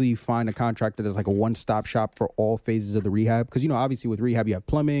usually find a contractor that's like a one-stop shop for all phases of the rehab? Because obviously with rehab you have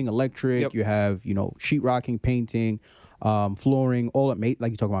plumbing, electric, you have sheetrocking, painting, flooring, all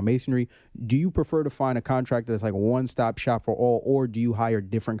like you talk about masonry. Do you prefer to find a contractor that's like a one-stop shop for all, or do you hire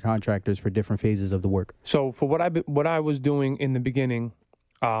different contractors for different phases of the work? So for what I was doing in the beginning,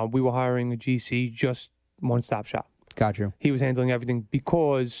 we were hiring a GC, just one-stop shop. Gotcha. He was handling everything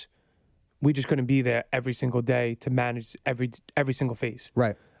because we just couldn't be there every single day to manage every single phase.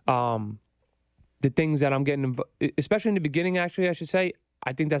 Right. The things that I'm getting, especially in the beginning, actually, I should say,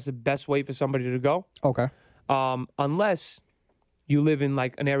 I think that's the best way for somebody to go. Okay. Unless you live in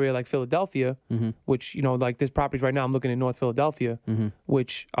like an area like Philadelphia, which, like this property right now, I'm looking at North Philadelphia,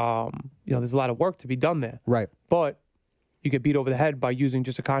 which, there's a lot of work to be done there. Right. But you get beat over the head by using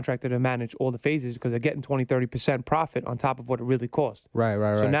just a contractor to manage all the phases because they're getting 20-30% profit on top of what it really costs. Right.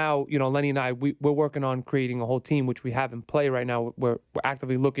 So now, Lenny and I, we're working on creating a whole team, which we have in play right now. We're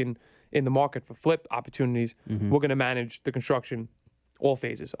actively looking in the market for flip opportunities. We're going to manage the construction, all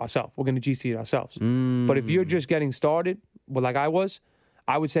phases ourselves. We're going to GC it ourselves. But if you're just getting started, like I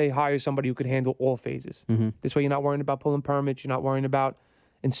would say hire somebody who could handle all phases. This way you're not worrying about pulling permits. You're not worrying about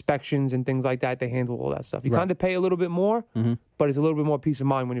inspections and things like that. They handle all that stuff. You kind of pay a little bit more, but it's a little bit more peace of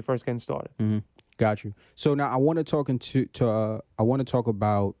mind when you're first getting started. Got you. So now I want to talk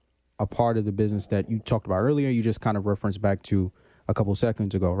about a part of the business that you talked about earlier. You just kind of referenced back to a couple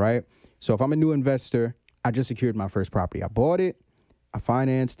seconds ago, right? So if I'm a new investor, I just secured my first property. I bought it, I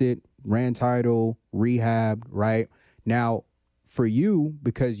financed it, ran title, rehabbed, right? Now, for you,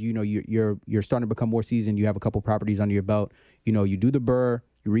 because you're starting to become more seasoned, you have a couple properties under your belt. You do the BRRRR,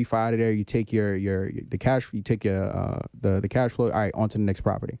 You refi out of there. You take the cash. You take the cash flow. All right, on to the next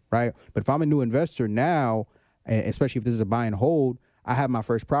property, right? But if I'm a new investor now, especially if this is a buy and hold, I have my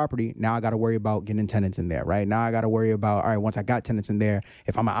first property. Now I got to worry about getting tenants in there, right? Now I got to worry about, all right, once I got tenants in there,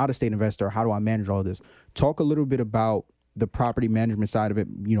 if I'm an out-of-state investor, how do I manage all this? Talk a little bit about the property management side of it,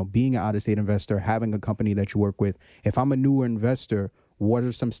 being an out-of-state investor, having a company that you work with. If I'm a newer investor, what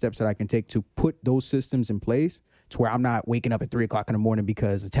are some steps that I can take to put those systems in place to where I'm not waking up at 3 o'clock in the morning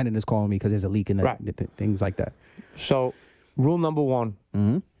because a tenant is calling me because there's a leak in things like that? So rule number one.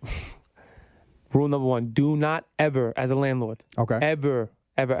 Mm-hmm. Rule number one, do not ever, as a landlord, ever,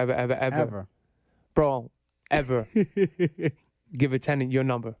 bro, ever give a tenant your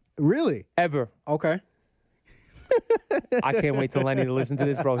number. Really? Ever. Okay. I can't wait till Lenny to listen to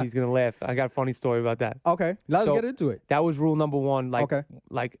this, bro. He's going to laugh. I got a funny story about that. Okay. Let's get into it. That was rule number one. Like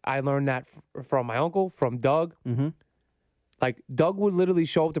I learned that from my uncle, from Doug. Mm-hmm. Like, Doug would literally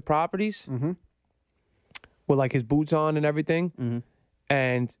show up to properties with, like, his boots on and everything. Mm-hmm.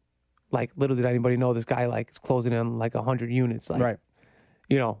 And... like, little did anybody know this guy, like, is closing in, like, 100 units. Like, right.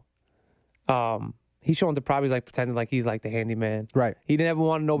 He's showing the properties, like, pretending like he's, like, the handyman. Right. He didn't ever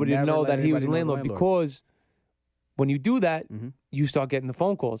want nobody to know that he was a landlord because when you do that, you start getting the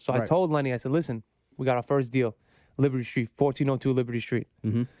phone calls. So I told Lenny, I said, listen, we got our first deal, Liberty Street, 1402 Liberty Street.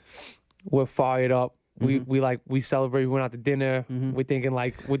 Mm-hmm. We're fired up. We celebrate. We went out to dinner. Mm-hmm. We're thinking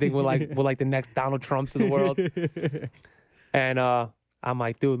we're like the next Donald Trumps of the world. And I'm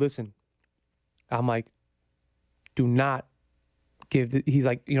like, dude, listen. I'm like, do not give. He's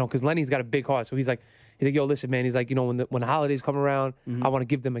like, because Lenny's got a big heart, so he's like, yo, listen, man. He's like, when the holidays come around, I want to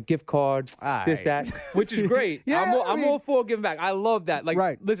give them a gift card, that, which is great. Yeah, I'm all for giving back. I love that.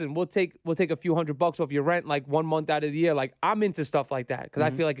 Like, listen, we'll take a few $100 off your rent, like 1 month out of the year. Like, I'm into stuff like that because I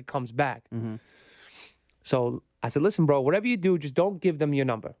feel like it comes back. Mm-hmm. So I said, listen, bro, whatever you do, just don't give them your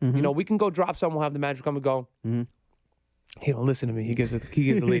number. Mm-hmm. We can go drop some. We'll have the manager come and go. Mm-hmm. He don't listen to me. He gives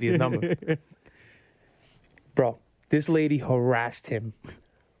the lady his number. Bro, this lady harassed him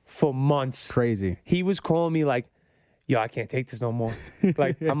for months. Crazy. He was calling me like, yo, I can't take this no more.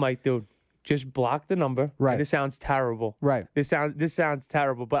 Like, I'm like, dude, just block the number. Right. And this sounds terrible. Right. This sounds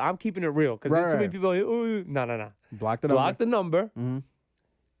terrible, but I'm keeping it real because there's too many people like, ooh, no. Block the number. Block the number. Mm-hmm.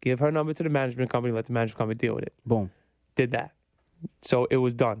 Give her number to the management company. Let the management company deal with it. Boom. Did that. So it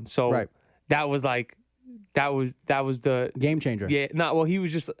was done. So that was like, that was the game changer. Yeah. Well, he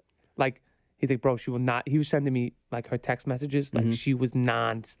was just like, he's like, bro, she will not. He was sending me like her text messages. Like she was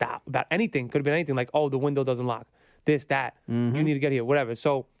nonstop about anything. Could have been anything. Like, oh, the window doesn't lock. This, that. You need to get here. Whatever.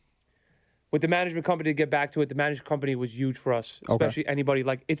 So with the management company, to get back to it, the management company was huge for us. Especially anybody.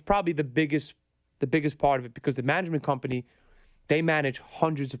 Like, it's probably the biggest part of it because the management company, they manage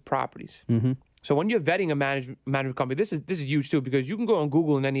hundreds of properties. Mm-hmm. So when you're vetting a management company, this is huge too because you can go on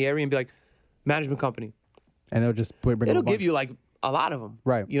Google in any area and be like, management company. And they'll just it'll give you like a lot of them.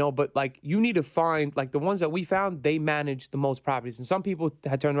 Right. But like you need to find like the ones that we found, they manage the most properties. And some people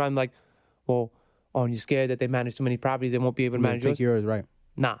had turned around and like, well, and you're scared that they manage too many properties, they won't be able to manage yours? Take yours, right.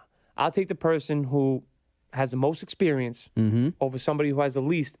 Nah. I'll take the person who has the most experience over somebody who has the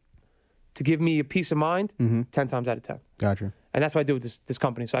least to give me a peace of mind 10 times out of 10. Gotcha. And that's what I do with this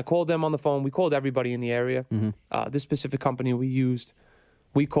company. So I called them on the phone. We called everybody in the area. This specific company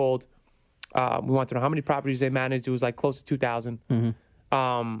we called. We wanted to know how many properties they managed. It was like close to 2,000.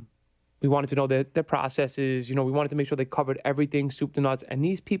 We wanted to know their processes. We wanted to make sure they covered everything, soup to nuts. And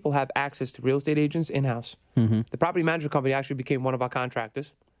these people have access to real estate agents in-house. The property management company actually became one of our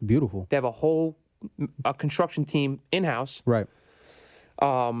contractors. Beautiful. They have a construction team in-house. Right.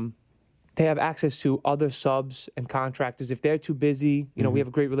 They have access to other subs and contractors. If they're too busy, we have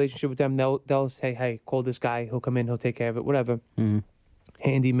a great relationship with them. They'll say, hey, call this guy. He'll come in. He'll take care of it, whatever.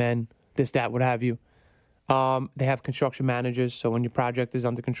 Handymen. This, that, what have you. They have construction managers, so when your project is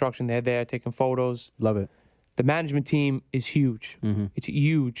under construction, they're there taking photos. Love it. The management team is huge. It's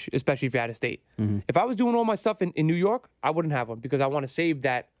huge, especially if you're out of state. If I was doing all my stuff in New York, I wouldn't have one because I want to save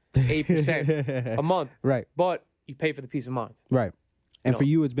that 8% a month. Right. But you pay for the peace of mind. Right. And for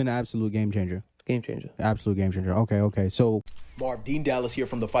you, it's been an absolute game changer. Game changer. Absolute game changer. Okay. So, Marv, Dean Dallas here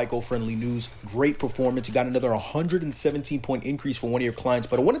from the FICO Friendly News. Great performance. You got another 117-point increase for one of your clients.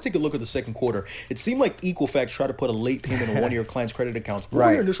 But I want to take a look at the second quarter. It seemed like Equifax tried to put a late payment on one of your clients' credit accounts. What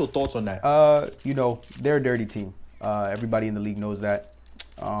were your initial thoughts on that? They're a dirty team. Everybody in the league knows that.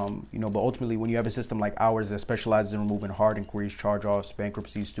 But ultimately, when you have a system like ours that specializes in removing hard inquiries, charge-offs,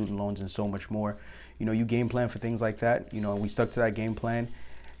 bankruptcies, student loans, and so much more, you game plan for things like that. We stuck to that game plan.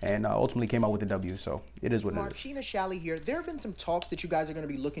 and ultimately came out with the W. So it is what it is. Marcina Shally here. There have been some talks that you guys are going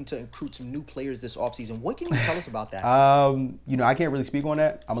to be looking to recruit some new players this offseason. What can you tell us about that? I can't really speak on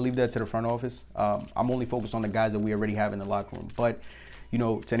that. I'm going to leave that to the front office. I'm only focused on the guys that we already have in the locker room. But,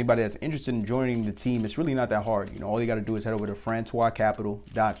 to anybody that's interested in joining the team, it's really not that hard. All you got to do is head over to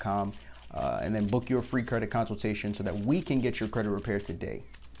francoiscapital.com and then book your free credit consultation so that we can get your credit repaired today,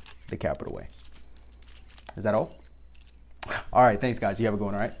 the Capital way. Is that all? All right. Thanks, guys. You have a good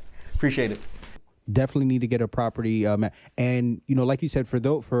one, all right? Appreciate it. Definitely need to get a property, and like you said,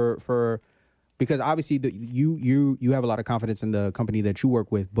 because obviously you have a lot of confidence in the company that you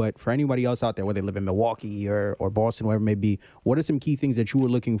work with. But for anybody else out there, whether they live in Milwaukee or Boston, wherever it may be, what are some key things that you were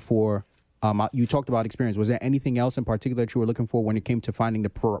looking for? You talked about experience. Was there anything else in particular that you were looking for when it came to finding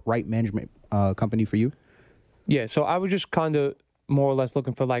the right management company for you? Yeah. So I was just kind of more or less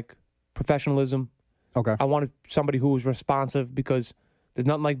looking for like professionalism. Okay. I wanted somebody who was responsive, because there's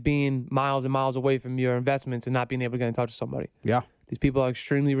nothing like being miles and miles away from your investments and not being able to get in touch with somebody. Yeah. These people are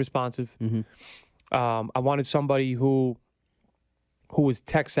extremely responsive. Mm-hmm. I wanted somebody who was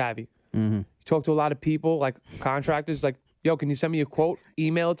tech savvy. Mm-hmm. You talk to a lot of people, like contractors, like, yo, can you send me a quote?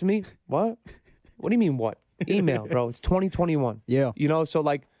 Email it to me. What? What do you mean what? Email, bro. It's 2021. Yeah. So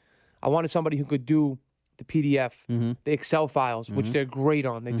like I wanted somebody who could do the PDF, Mm-hmm. the Excel files, which they're great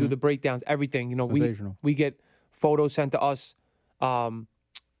on. They do the breakdowns, everything. Sensational. We get photos sent to us.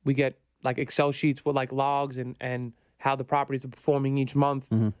 We get like Excel sheets with like logs and how the properties are performing each month,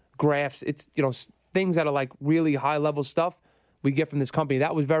 graphs. It's, things that are like really high level stuff we get from this company.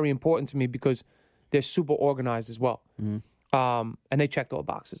 That was very important to me because they're super organized as well. And they checked all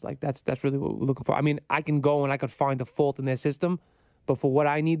boxes. Like that's really what we're looking for. I mean, I can go and I could find a fault in their system, but for what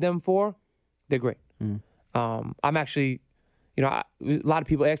I need them for, they're great. I'm actually, a lot of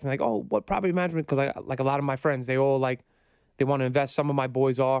people ask me like, oh, what property management? Because like a lot of my friends, they all like, they want to invest. Some of my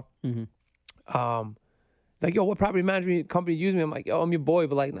boys are. Like, yo, what property management company use me? I'm like, yo, I'm your boy,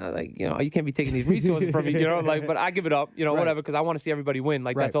 but like, nah, like, you can't be taking these resources from me, like, but I give it up, Right. whatever, because I want to see everybody win.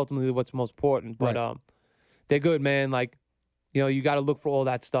 Like, Right. that's ultimately what's most important. But Right. they're good, man. Like, you got to look for all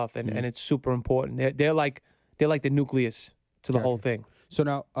that stuff, and it's super important. They're like the nucleus to the Gotcha. whole thing. So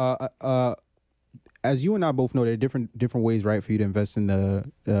now, as you and I both know, there are different ways, right, for you to invest in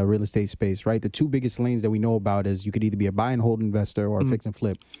the real estate space, right? The two biggest lanes that we know about is you could either be a buy and hold investor or a fix and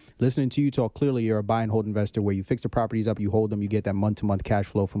flip. Listening to you talk, clearly you're a buy and hold investor where you fix the properties up, you hold them, you get that month-to-month cash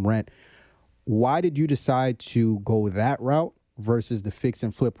flow from rent. Why did you decide to go that route versus the fix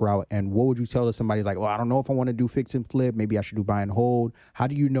and flip route? And what would you tell to somebody who's like, well, I don't know if I want to do fix and flip. Maybe I should do buy and hold. How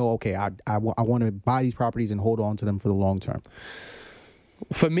do you know, okay, I want to buy these properties and hold on to them for the long term?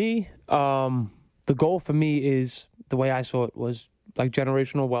 For me, the goal for me is, the way I saw it, was like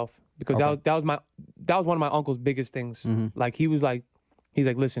generational wealth, because Okay. that was one of my uncle's biggest things. Like he's like,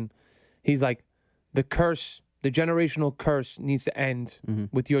 listen, he's like, the generational curse needs to end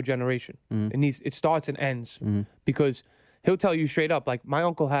with your generation. It starts and ends, because he'll tell you straight up, like, my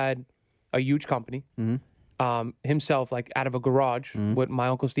uncle had a huge company himself, like out of a garage with my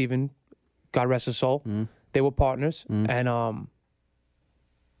uncle Stephen, God rest his soul. They were partners, and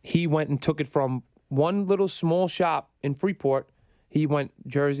he went and took it from one little small shop in Freeport. He went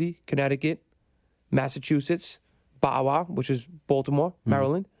Jersey, Connecticut, Massachusetts, Bawa, which is Baltimore,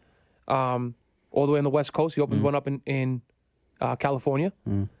 Maryland, all the way on the West Coast. He opened one up in California,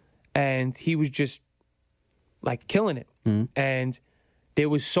 and he was just like killing it. And there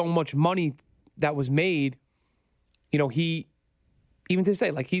was so much money that was made. He, even to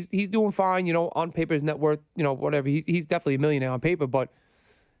say, like, he's doing fine. On paper, his net worth, whatever. He's definitely a millionaire on paper, but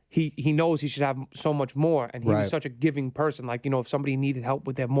he knows he should have so much more, and he Right. was such a giving person. Like, if somebody needed help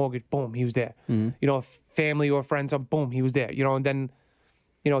with their mortgage, boom, he was there. If family or friends, boom, he was there. And then,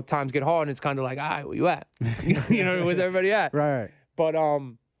 times get hard, and it's kind of like, all right, where you at? Where's everybody at? Right. But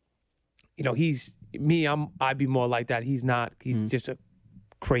he's me. I'd be more like that. He's not. He's just a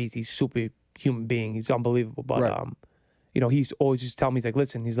crazy, super human being. He's unbelievable. But Right. he's always just tell me, he's like,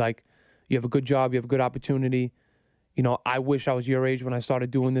 listen, he's like, you have a good job, you have a good opportunity. I wish I was your age when I started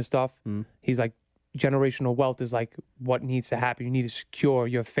doing this stuff. He's like, generational wealth is like what needs to happen. You need to secure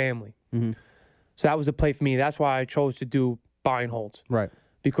your family. So that was a play for me. That's why I chose to do buy and holds. Right.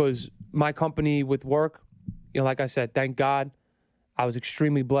 Because My company with work, like I said, thank God, I was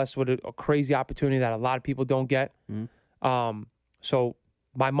extremely blessed with a crazy opportunity that a lot of people don't get. So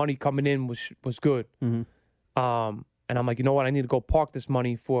my money coming in was good. And I'm like, you know what? I need to go park this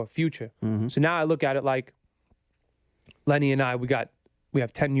money for future. So now I look at it like, Lenny and I, we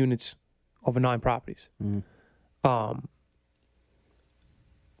have 10 units over 9 properties.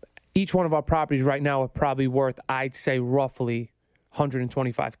 Each one of our properties right now are probably worth, I'd say, roughly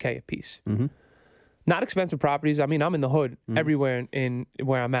 125K a piece. Not expensive properties. I mean, I'm in the hood everywhere in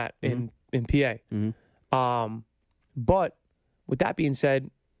where I'm at in PA. But with that being said,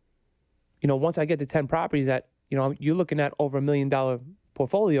 you know, once I get to 10 properties that, you know, you're looking at over $1 million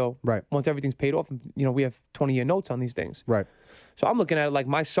portfolio. Right. Once everything's paid off, you know, we have 20-year notes on these things. Right. So I'm looking at it like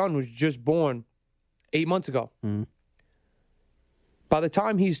my son was just born 8 months ago. By the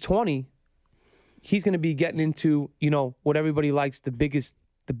time he's 20, he's going to be getting into, you know, what everybody likes, the biggest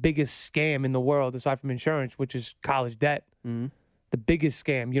scam in the world, aside from insurance, which is college debt. The biggest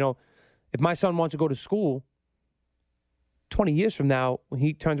scam. You know, if my son wants to go to school, 20 years from now, when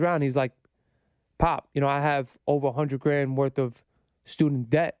he turns around, he's like, Pop, you know, I have over $100,000 worth of student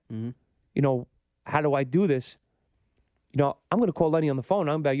debt. You know, how do I do this? You know, I'm going to call Lenny on the phone.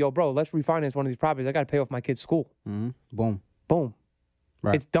 I'm going to be like, yo, bro, let's refinance one of these properties. I got to pay off my kid's school. Boom.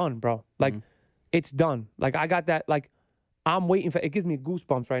 Right. It's done, bro. Like, it's done. Like, I got that. Like, I'm waiting for it. Gives me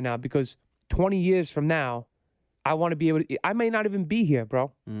goosebumps right now because 20 years from now, I want to be able to. I may not even be here,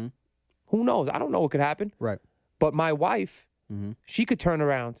 bro. Who knows? I don't know what could happen. Right. But my wife, she could turn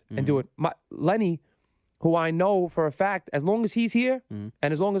around and do it. Lenny, who I know for a fact, as long as he's here and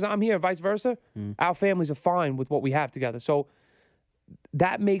as long as I'm here, vice versa, our families are fine with what we have together. So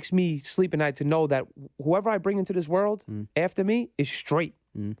that makes me sleep at night to know that whoever I bring into this world after me is straight.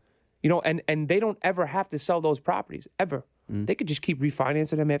 You know, and they don't ever have to sell those properties, ever. They could just keep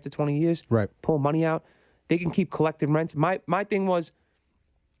refinancing them after 20 years, pull money out. They can keep collecting rents. My thing was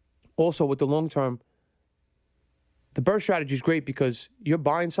also with the long term, the BRRRR strategy is great because you're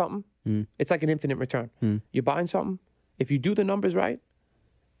buying something. It's like an infinite return. You're buying something. If you do the numbers right,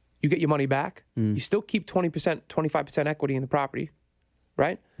 you get your money back. You still keep 20%, 25% equity in the property,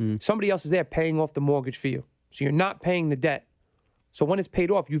 right? Somebody else is there paying off the mortgage for you. So you're not paying the debt. So when it's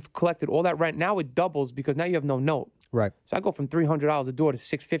paid off, you've collected all that rent. Now it doubles because now you have no note. Right. So I go from $300 a door to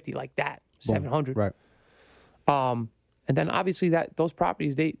 $650 like that, $700. Right. And then obviously those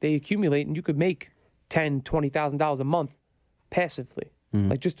properties, they accumulate and you could make $10,000, $20,000 a month passively,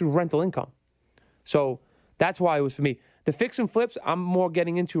 like just through rental income. So that's why it was for me. The fix and flips, I'm more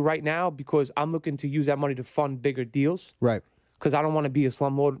getting into right now because I'm looking to use that money to fund bigger deals. Right. Because I don't want to be a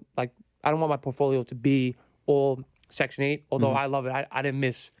slumlord. Like, I don't want my portfolio to be all Section 8, although I love it. I didn't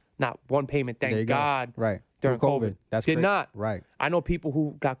miss not one payment, thank God. Right. During COVID. That's Did great. not. Right. I know people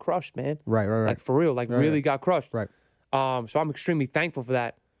who got crushed, man. Right. Like, for real. Like, really got crushed. Right. So I'm extremely thankful for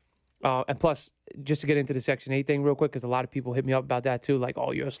that. And plus, just to get into the Section 8 thing real quick, because a lot of people hit me up about that too. Like,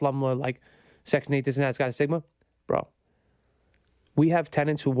 oh, you're a slumlord. Like, Section 8, this and that. It's got a stigma. Bro, we have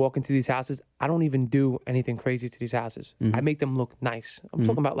tenants who walk into these houses. I don't even do anything crazy to these houses. I make them look nice. I'm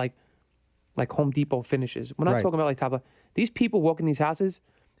talking about like Home Depot finishes. We're not talking about like top. These people walk in these houses,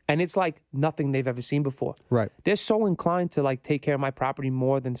 and it's like nothing they've ever seen before. Right. They're so inclined to like take care of my property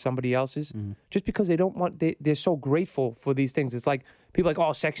more than somebody else's, just because they don't want. They're so grateful for these things. It's like people like,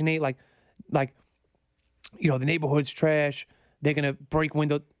 oh, Section 8, like, you know, the neighborhood's trash. They're gonna break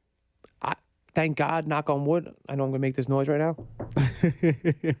windows. Thank God, knock on wood. I know I'm gonna make this noise right now,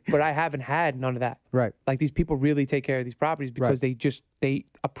 but I haven't had none of that. Right. Like, these people really take care of these properties because they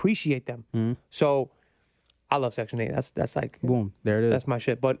appreciate them. So I love Section 8. That's like, boom, there it is. That's my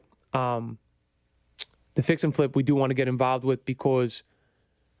shit. But the fix and flip we do want to get involved with because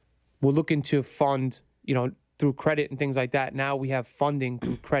we're looking to fund, you know, through credit and things like that. Now we have funding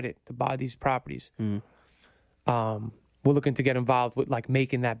through credit to buy these properties. We're looking to get involved with like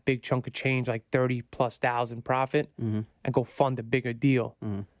making that big chunk of change, like 30,000+ profit, and go fund a bigger deal.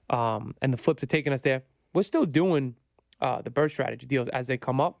 And the flips are taking us there. We're still doing the BRRRR strategy deals as they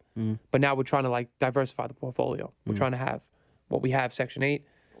come up, but now we're trying to like diversify the portfolio. We're trying to have what we have, Section 8,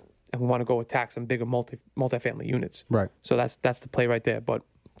 and we want to go attack some bigger multifamily units. Right. So that's the play right there. But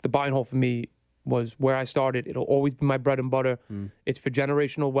the buy and hold for me was where I started. It'll always be my bread and butter. It's for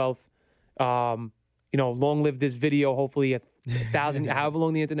generational wealth. You know, long live this video. Hopefully 1,000, however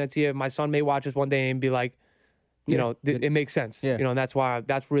long the internet's here. My son may watch this one day and be like, you know, it makes sense. Yeah. You know, and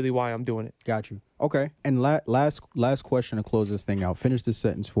that's really why I'm doing it. Got you. Okay. And last question to close this thing out. Finish this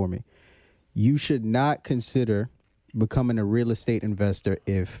sentence for me. You should not consider becoming a real estate investor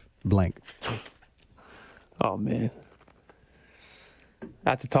if blank. Oh, man.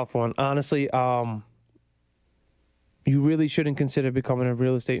 That's a tough one. Honestly, you really shouldn't consider becoming a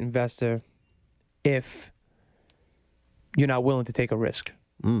real estate investor if you're not willing to take a risk.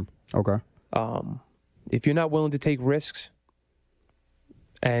 Okay. If you're not willing to take risks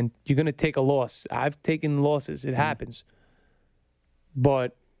and you're going to take a loss, I've taken losses. It happens.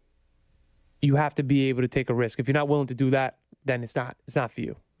 But you have to be able to take a risk. If you're not willing to do that, then it's not for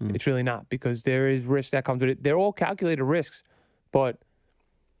you. It's really not, because there is risk that comes with it. They're all calculated risks, But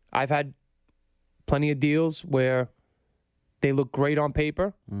I've had plenty of deals where they look great on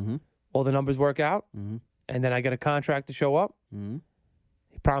paper. All the numbers work out. And then I get a contract to show up.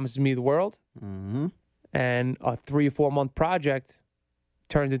 He promises me the world. And a 3 or 4 month project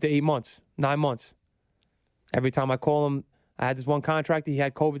turns into 8 months, 9 months. Every time I call him, I had this one contractor, he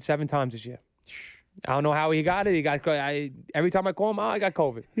had COVID 7 times this year. I don't know how he got it. Every time I call him, I got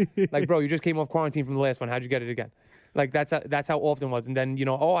COVID. Like, bro, you just came off quarantine from the last one. How'd you get it again? Like, that's how often it was. And then,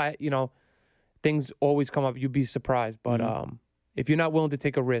 things always come up. You'd be surprised. But if you're not willing to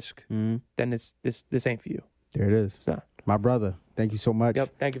take a risk, then this ain't for you. There it is. It's not. My brother, thank you so much.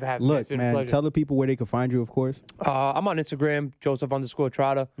 Yep, thank you for having me. Look, It's been a man, pleasure. tell the people where they can find you, of course. I'm on Instagram,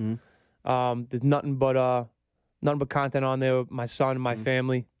 Joseph_Trotta. There's nothing but content on there. My son and my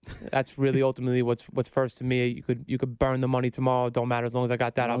family. That's really ultimately what's first to me. You could burn the money tomorrow. Don't matter as long as I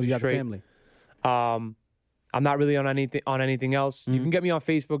got that. I'll be you got straight. a family. I'm not really on anything else. You can get me on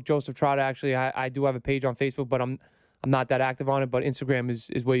Facebook, Joseph Trotta. Actually, I do have a page on Facebook, but I'm not that active on it. But Instagram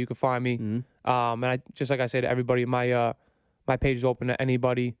is where you can find me. And I just like I said to everybody, my page is open to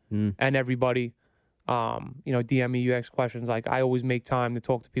anybody and everybody. DM me, you ask questions. Like, I always make time to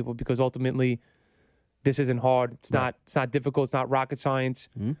talk to people because ultimately, this isn't hard. It's not difficult. It's not rocket science.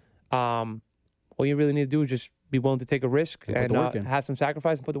 All you really need to do is just be willing to take a risk and have some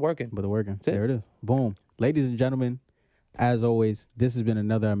sacrifice and put the work in. There it is. Boom. Ladies and gentlemen, as always, this has been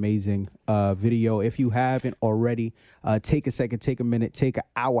another amazing video. If you haven't already, take a second, take a minute, take an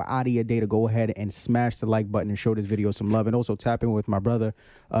hour out of your day to go ahead and smash the like button and show this video some love. And also tap in with my brother,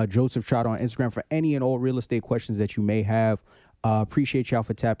 Joseph Trotta, on Instagram for any and all real estate questions that you may have. Appreciate y'all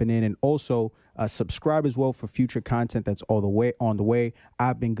for tapping in, and also subscribe as well for future content that's on the way.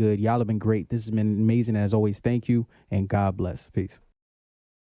 I've been good. Y'all have been great. This has been amazing. As always, thank you, and God bless. Peace.